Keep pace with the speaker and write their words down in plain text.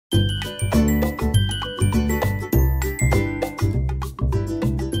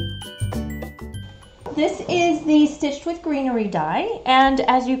This is the Stitched with Greenery die, and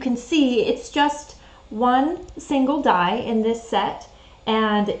as you can see, it's just one single die in this set,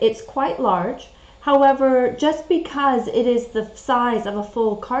 and it's quite large. However, just because it is the size of a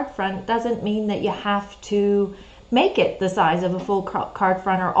full card front doesn't mean that you have to make it the size of a full card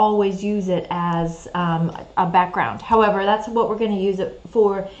front or always use it as a background. However, that's what we're going to use it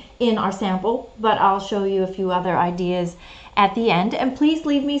for in our sample, but I'll show you a few other ideas at the end. And please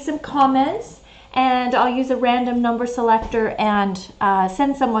leave me some comments, and I'll use a random number selector and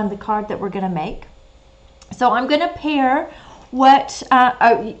send someone the card that we're going to make. So I'm going to pair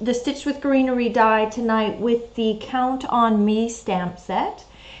the Stitched with Greenery die tonight with the Count on Me stamp set,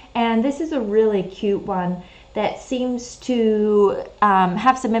 and this is a really cute one that seems to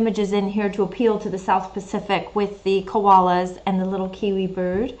have some images in here to appeal to the South Pacific with the koalas and the little kiwi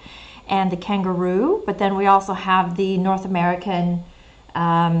bird and the kangaroo, but then we also have the North American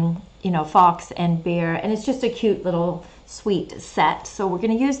fox and bear, and it's just a cute little sweet set. So we're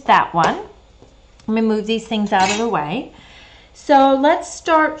going to use that one. I'm going to move these things out of the way. So let's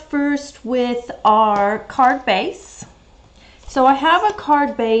start first with our card base. So I have a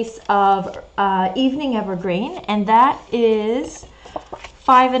card base of Evening Evergreen, and that is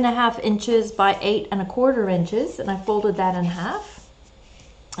 5.5 inches by 8.25 inches, and I folded that in half.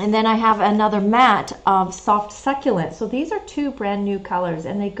 And then I have another mat of Soft Succulent. So these are two brand new colors,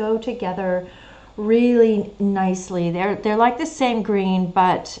 and they go together really nicely. They're like the same green,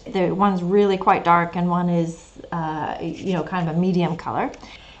 but one's really quite dark and one is kind of a medium color.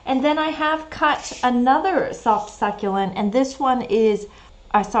 And then I have cut another Soft Succulent, and this one is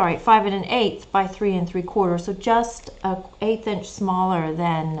 5 1/8 by 3 3/4, so just an 1/8 inch smaller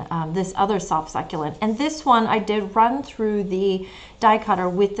than this other Soft Succulent. And this one I did run through the die cutter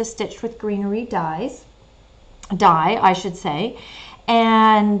with the Stitched with Greenery die, I should say.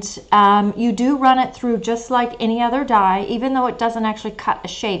 And you do run it through just like any other die, even though it doesn't actually cut a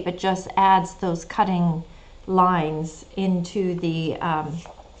shape, it just adds those cutting lines into the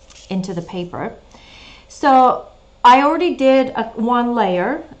paper. So I already did one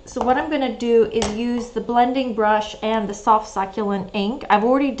layer, so what I'm going to do is use the blending brush and the Soft Succulent ink. I've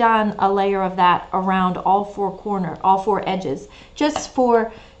already done a layer of that around all four edges, just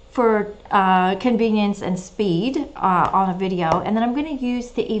for convenience and speed on a video. And then I'm going to use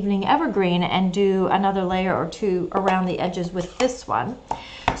the Evening Evergreen and do another layer or two around the edges with this one.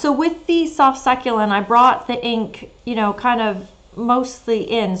 So with the Soft Succulent, I brought the ink, kind of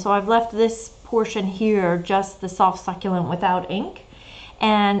mostly in, so I've left this portion here just the Soft Succulent without ink,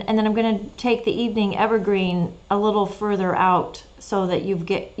 and then I'm going to take the Evening Evergreen a little further out so that you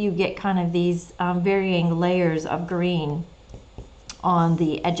get kind of these varying layers of green on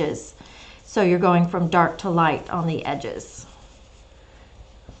the edges. So you're going from dark to light on the edges.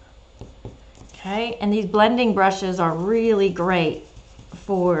 Okay, and these blending brushes are really great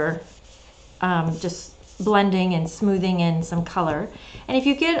for just blending and smoothing in some color. And if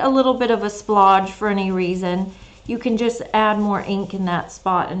you get a little bit of a splodge for any reason, you can just add more ink in that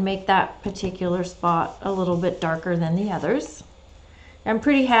spot and make that particular spot a little bit darker than the others. I'm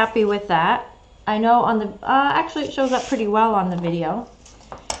pretty happy with that. I know on the actually it shows up pretty well on the video.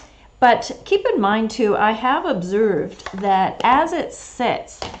 But keep in mind too, I have observed that as it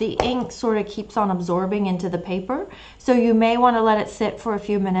sits, the ink sort of keeps on absorbing into the paper. So you may want to let it sit for a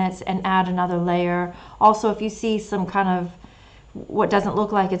few minutes and add another layer. Also, if you see some kind of what doesn't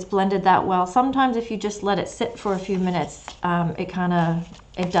look like it's blended that well, sometimes if you just let it sit for a few minutes,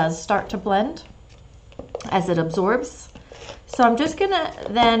 it does start to blend as it absorbs. So I'm just gonna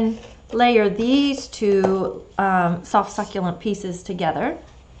then layer these two Soft Succulent pieces together.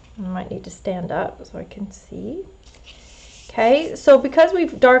 I might need to stand up so I can see. Okay, so because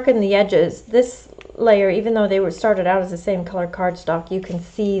we've darkened the edges, this layer, even though they started out as the same color cardstock, you can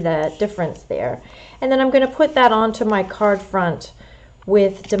see the difference there. And then I'm going to put that onto my card front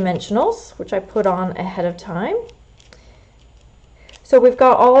with dimensionals, which I put on ahead of time. So we've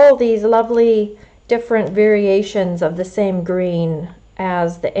got all these lovely different variations of the same green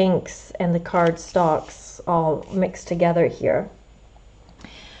as the inks and the cardstocks all mixed together here.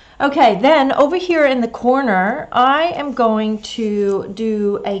 Okay, then over here in the corner, I am going to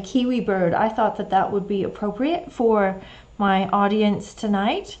do a kiwi bird. I thought that that would be appropriate for my audience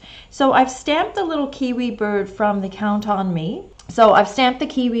tonight. So I've stamped the little kiwi bird from the Count on Me. So I've stamped the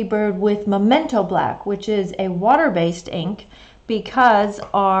kiwi bird with Memento Black, which is a water-based ink, because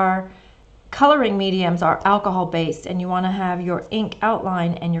our coloring mediums are alcohol based, and you want to have your ink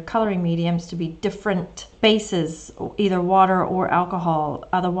outline and your coloring mediums to be different bases, either water or alcohol,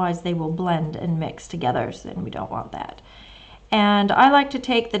 otherwise they will blend and mix together, and we don't want that. And I like to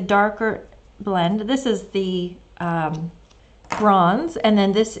take the darker blend. This is the bronze, and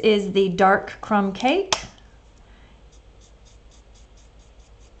then this is the dark crumb cake.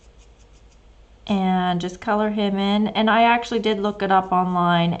 And just color him in. And I actually did look it up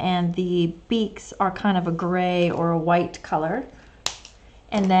online, and the beaks are kind of a gray or a white color.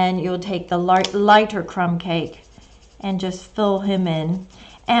 And then you'll take the lighter crumb cake and just fill him in.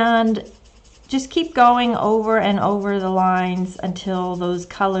 And just keep going over and over the lines until those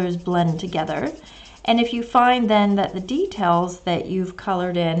colors blend together. And if you find then that the details that you've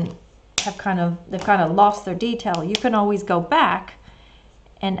colored in have kind of lost their detail, you can always go back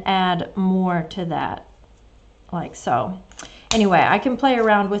and add more to that, like so. Anyway, I can play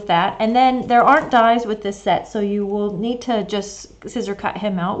around with that. And then there aren't dies with this set, so you will need to just scissor cut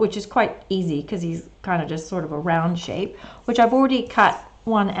him out, which is quite easy because he's kind of just sort of a round shape, which I've already cut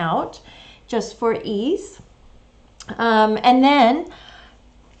one out just for ease. And then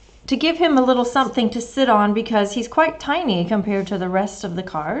to give him a little something to sit on, because he's quite tiny compared to the rest of the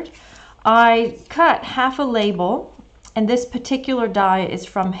card, I cut half a label. And this particular die is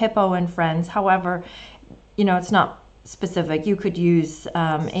from Hippo and Friends. However, you know, it's not specific. You could use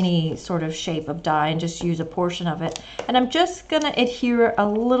any sort of shape of die and just use a portion of it. And I'm just going to adhere a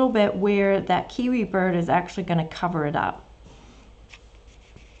little bit where that kiwi bird is actually going to cover it up.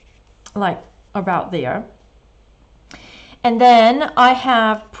 Like about there. And then I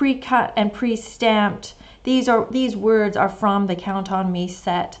have pre-cut and pre-stamped. These words are from the Count on Me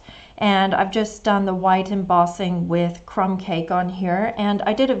set. And I've just done the white embossing with crumb cake on here. And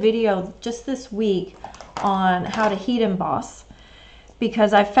I did a video just this week on how to heat emboss,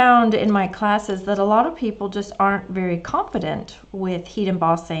 because I found in my classes that a lot of people just aren't very confident with heat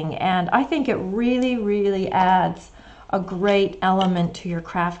embossing. And I think it really, really adds a great element to your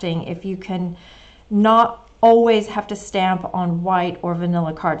crafting if you can not always have to stamp on white or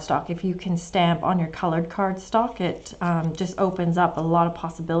vanilla cardstock. If you can stamp on your colored cardstock, it just opens up a lot of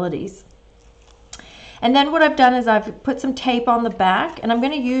possibilities. And then what I've done is I've put some tape on the back, and I'm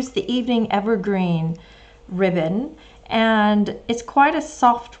going to use the Evening Evergreen ribbon, and it's quite a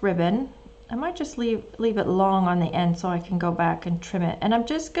soft ribbon. I might just leave it long on the end so I can go back and trim it. And I'm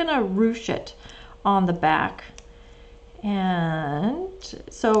just going to ruche it on the back. And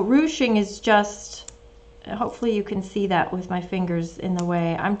so ruching is just, hopefully you can see that with my fingers in the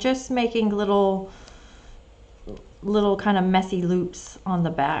way. I'm just making little kind of messy loops on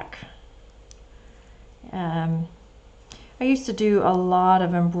the back. I used to do a lot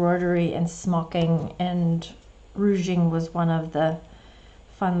of embroidery and smocking, and rouging was one of the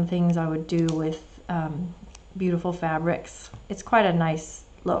fun things I would do with beautiful fabrics. It's quite a nice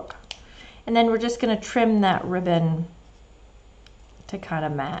look. And then we're just going to trim that ribbon to kind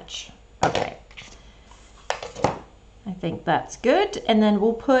of match. Okay. I think that's good. And then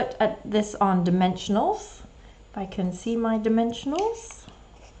we'll put this on dimensionals. If I can see my dimensionals.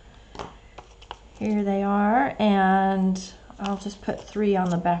 Here they are. And I'll just put 3 on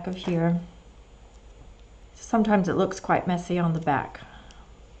the back of here. Sometimes it looks quite messy on the back,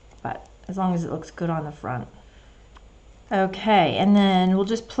 but as long as it looks good on the front. Okay, and then we'll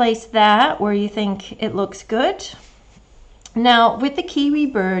just place that where you think it looks good. Now with the kiwi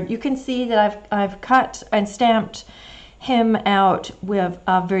bird, you can see that I've cut and stamped him out with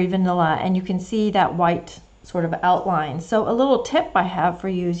very vanilla, and you can see that white sort of outline. So a little tip I have for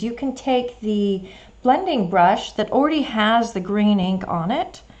you is you can take the blending brush that already has the green ink on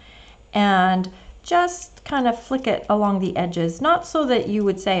it and just kind of flick it along the edges. Not so that you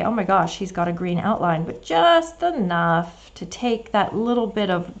would say, oh my gosh, he's got a green outline, but just enough to take that little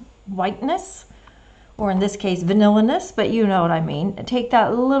bit of whiteness, or in this case vanilla-ness, but you know what I mean. Take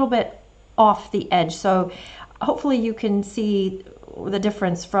that little bit off the edge. So hopefully you can see the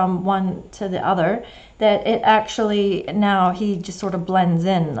difference from one to the other, that it actually, now he just sort of blends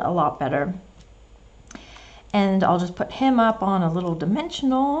in a lot better. And I'll just put him up on a little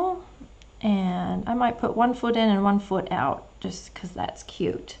dimensional, and I might put 1 foot in and 1 foot out just because that's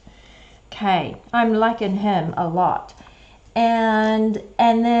cute. Okay, I'm liking him a lot. And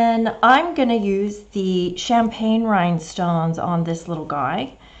then I'm gonna use the champagne rhinestones on this little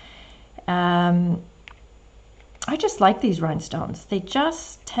guy. I just like these rhinestones. They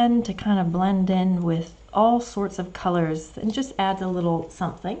just tend to kind of blend in with all sorts of colors and just adds a little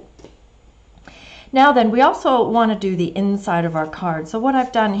something. Now then, we also want to do the inside of our card. So what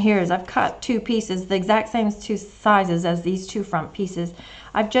I've done here is I've cut 2 pieces, the exact same 2 sizes as these 2 front pieces.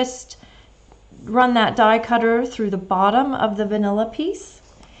 I've just run that die cutter through the bottom of the vanilla piece.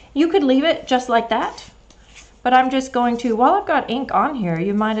 You could leave it just like that, but I'm just going to, while I've got ink on here,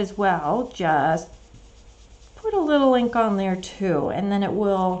 you might as well just put a little ink on there too, and then it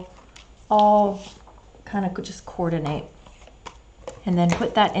will all kind of just coordinate. And then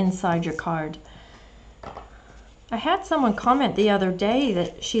put that inside your card. I had someone comment the other day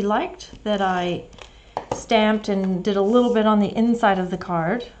that she liked that I stamped and did a little bit on the inside of the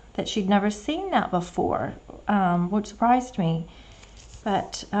card, that she'd never seen that before, which surprised me.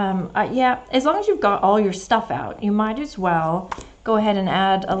 But yeah, as long as you've got all your stuff out, you might as well go ahead and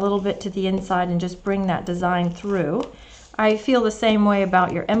add a little bit to the inside and just bring that design through. I feel the same way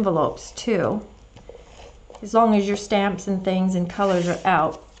about your envelopes too. As long as your stamps and things and colors are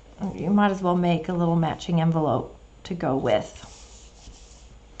out, you might as well make a little matching envelope to go with.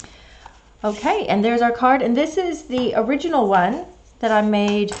 Okay, and there's our card, and this is the original one that I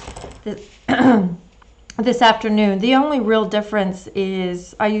made this afternoon. The only real difference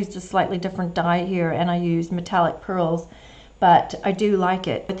is I used a slightly different die here, and I used metallic pearls, but I do like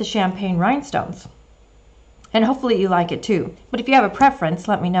it with the champagne rhinestones. And hopefully you like it too. But if you have a preference,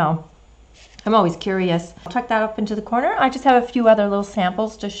 let me know. I'm always curious. I'll tuck that up into the corner. I just have a few other little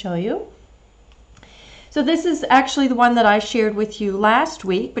samples to show you. So this is actually the one that I shared with you last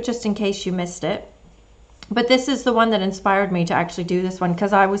week, but just in case you missed it. But this is the one that inspired me to actually do this one,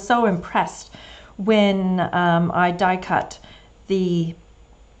 because I was so impressed when I die cut the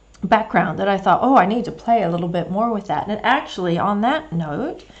background that I thought, oh, I need to play a little bit more with that. And actually, on that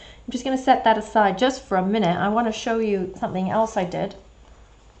note, I'm just going to set that aside just for a minute. I want to show you something else I did.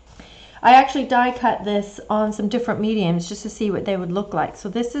 I actually die cut this on some different mediums just to see what they would look like. So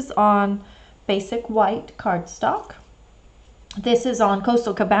this is on basic white cardstock. This is on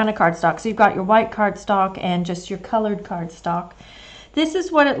Coastal Cabana cardstock. So you've got your white cardstock and just your colored cardstock. This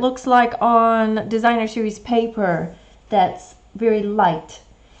is what it looks like on Designer Series paper that's very light.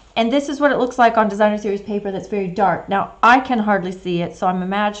 And this is what it looks like on Designer Series paper that's very dark. Now, I can hardly see it, so I'm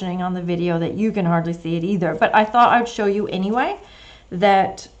imagining on the video that you can hardly see it either. But I thought I'd show you anyway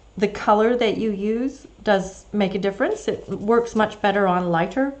that the color that you use does make a difference. It works much better on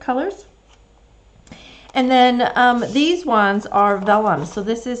lighter colors. And then these ones are vellum. So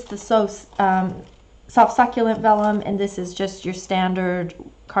this is the Soft Succulent vellum, and this is just your standard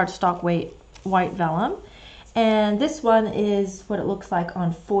cardstock weight white vellum. And this one is what it looks like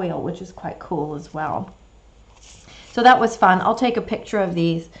on foil, which is quite cool as well. So that was fun. I'll take a picture of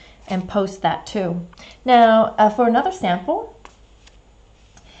these and post that too. Now for another sample,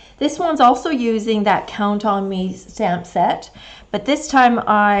 this one's also using that Count on Me stamp set, but this time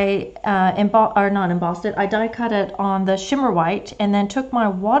I I die cut it on the shimmer white, and then took my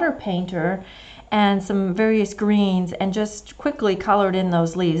water painter and some various greens and just quickly colored in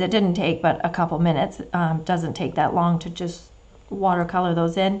those leaves. It didn't take but a couple minutes. Doesn't take that long to just watercolor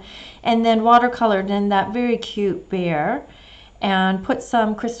those in. And then watercolored in that very cute bear and put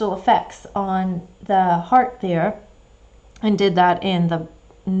some crystal effects on the heart there, and did that in the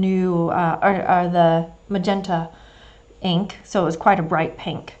new or the magenta ink, so it was quite a bright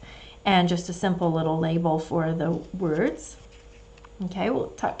pink, and just a simple little label for the words. Okay, we'll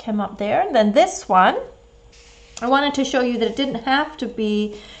tuck him up there. And then this one, I wanted to show you that it didn't have to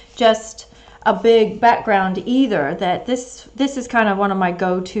be just a big background either, that this is kind of one of my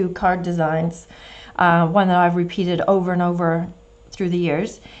go-to card designs, one that I've repeated over and over through the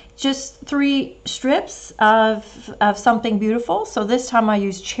years. Just 3 strips of something beautiful. So this time I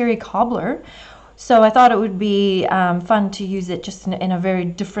used cherry cobbler. So I thought it would be fun to use it just in a very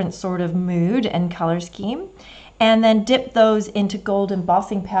different sort of mood and color scheme. And then dip those into gold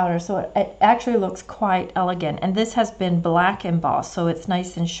embossing powder, so it actually looks quite elegant. And this has been black embossed, so it's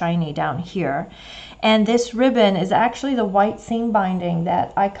nice and shiny down here. And this ribbon is actually the white seam binding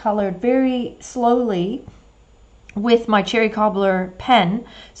that I colored very slowly with my cherry cobbler pen,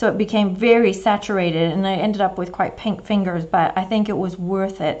 so it became very saturated, and I ended up with quite pink fingers, but I think it was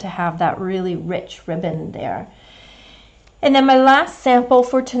worth it to have that really rich ribbon there. And then my last sample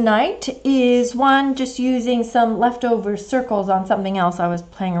for tonight is one just using some leftover circles on something else I was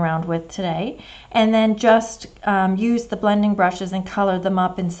playing around with today, and then just use the blending brushes and color them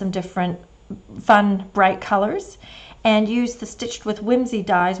up in some different fun bright colors, and use the Stitched with Whimsy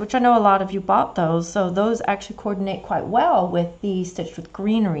dies, which I know a lot of you bought those, so those actually coordinate quite well with the Stitched with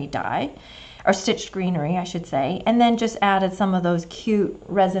Greenery die, or Stitched Greenery I should say, and then just added some of those cute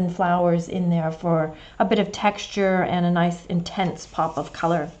resin flowers in there for a bit of texture and a nice intense pop of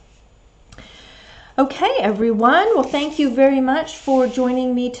color. Okay everyone, well thank you very much for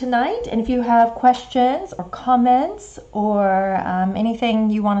joining me tonight, and if you have questions or comments or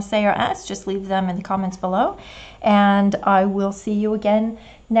anything you want to say or ask, just leave them in the comments below, and I will see you again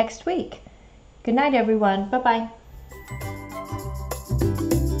next week. Good night everyone, bye bye.